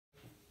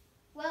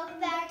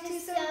back to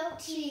So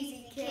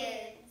Cheesy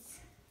Kids.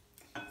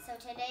 So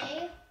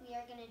today we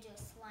are going to do a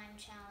slime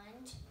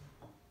challenge,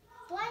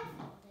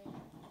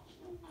 blindfolded.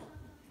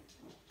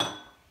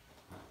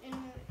 And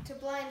to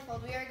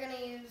blindfold, we are going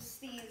to use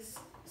these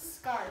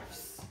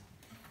scarves.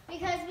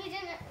 Because we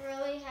didn't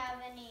really have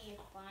any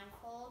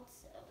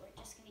blindfolds, so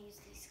we're just going to use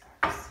these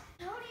scarves.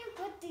 How do you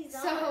put these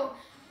on? So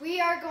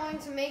we are going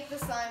to make the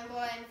slime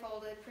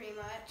blindfolded pretty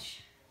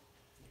much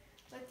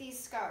with these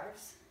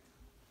scarves.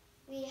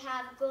 We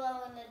have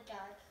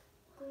glow-in-the-dark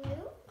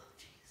glue. Oh,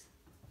 jeez.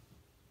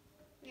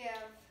 We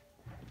have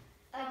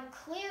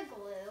Clear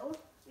glue.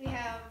 We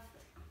have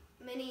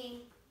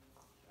mini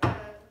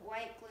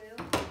white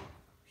glue.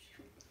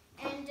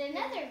 And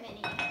another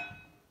mini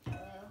glue.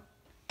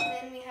 And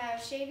then we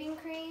have shaving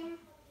cream.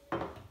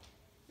 And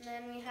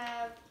then we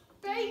have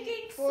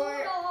Baking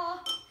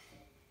soda.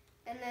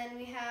 And then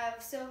we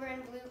have silver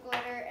and blue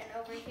glitter. And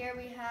over here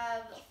we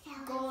have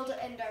gold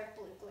and dark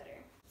blue glitter.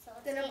 So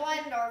let's Gonna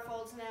blind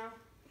ourselves now.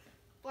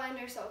 Blind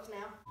ourselves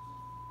now.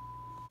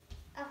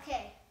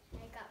 Okay,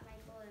 I got my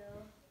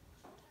glue.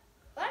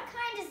 What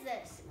kind is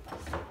this?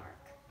 Question mark.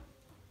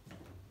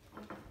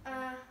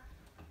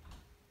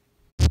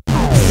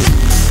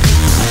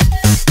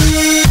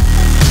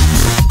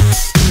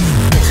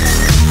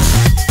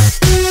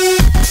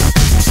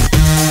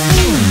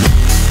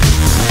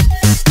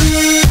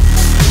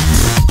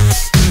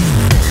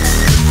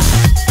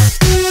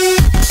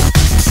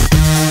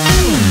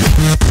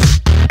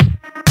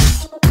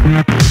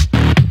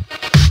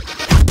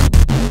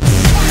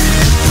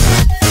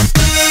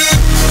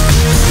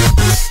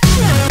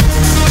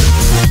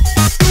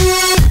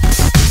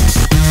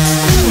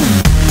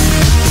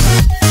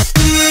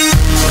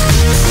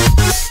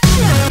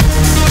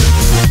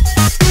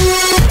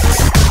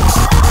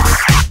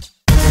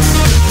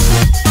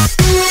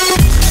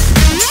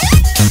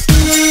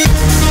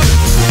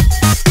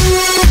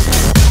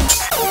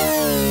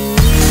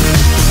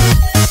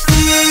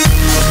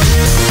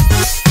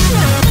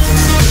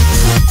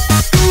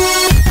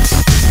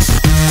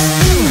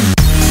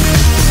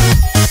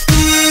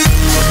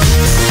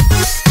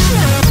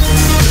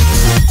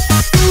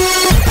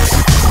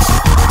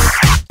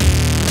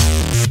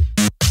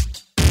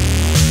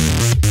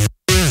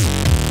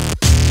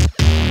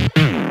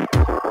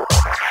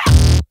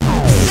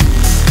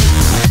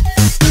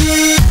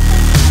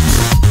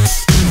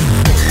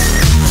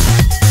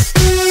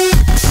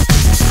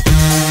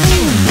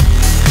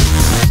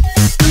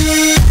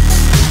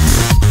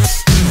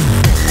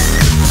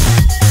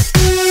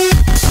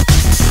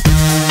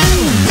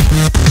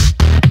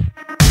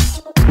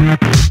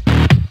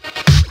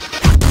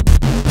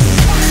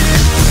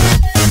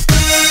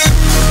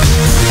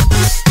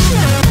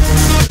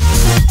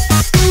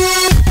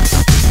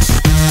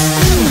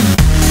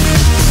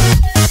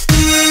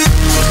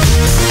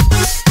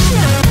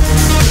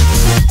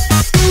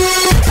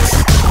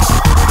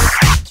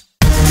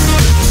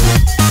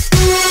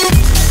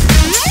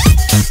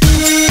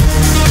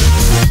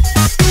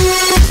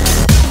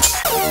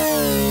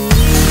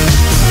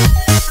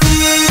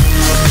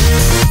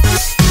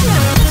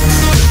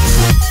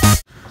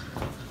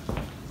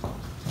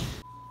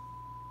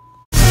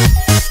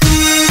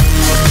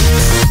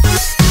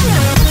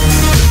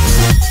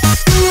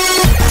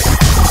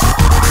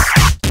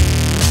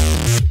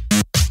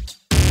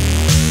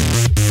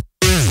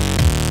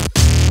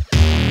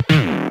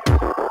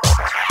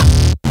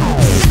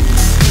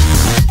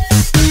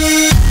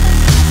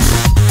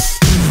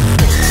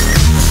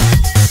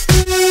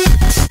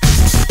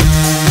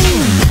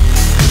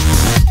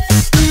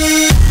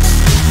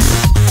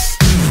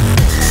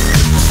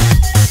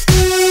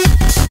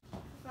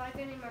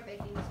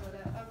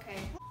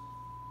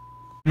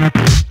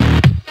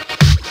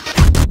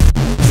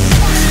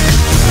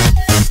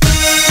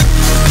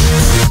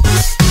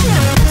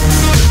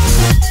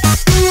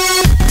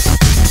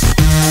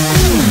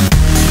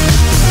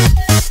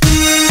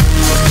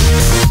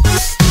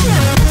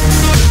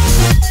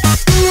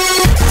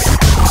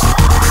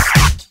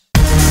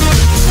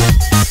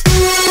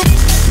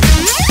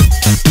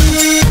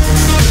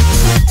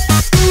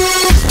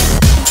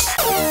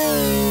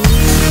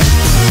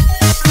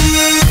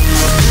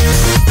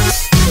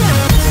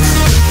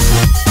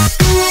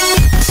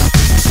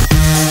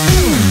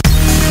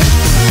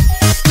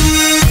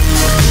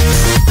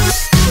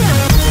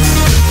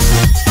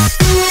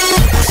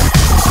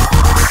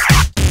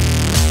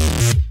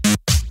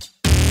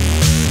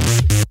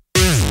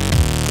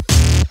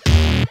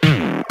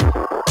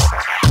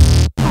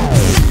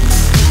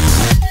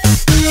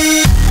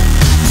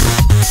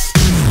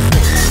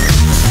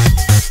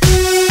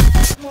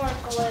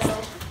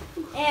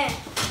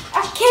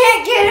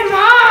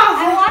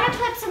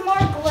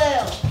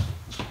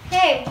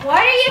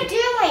 What are you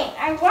doing?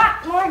 I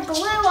want more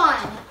glue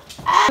on.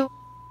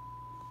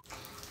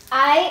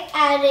 I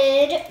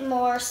added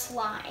more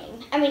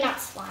slime. I mean, not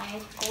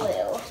slime,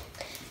 glue.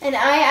 And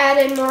I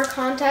added more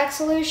contact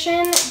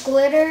solution,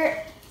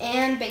 glitter,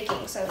 and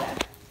baking soda.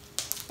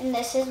 And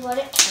this is what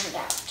it turned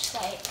out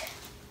like.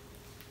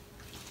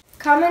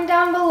 Comment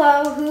down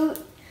below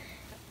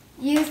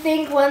you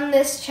think won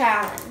this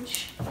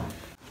challenge?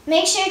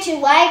 Make sure to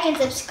like and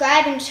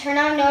subscribe and turn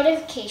on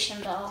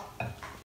notification bell.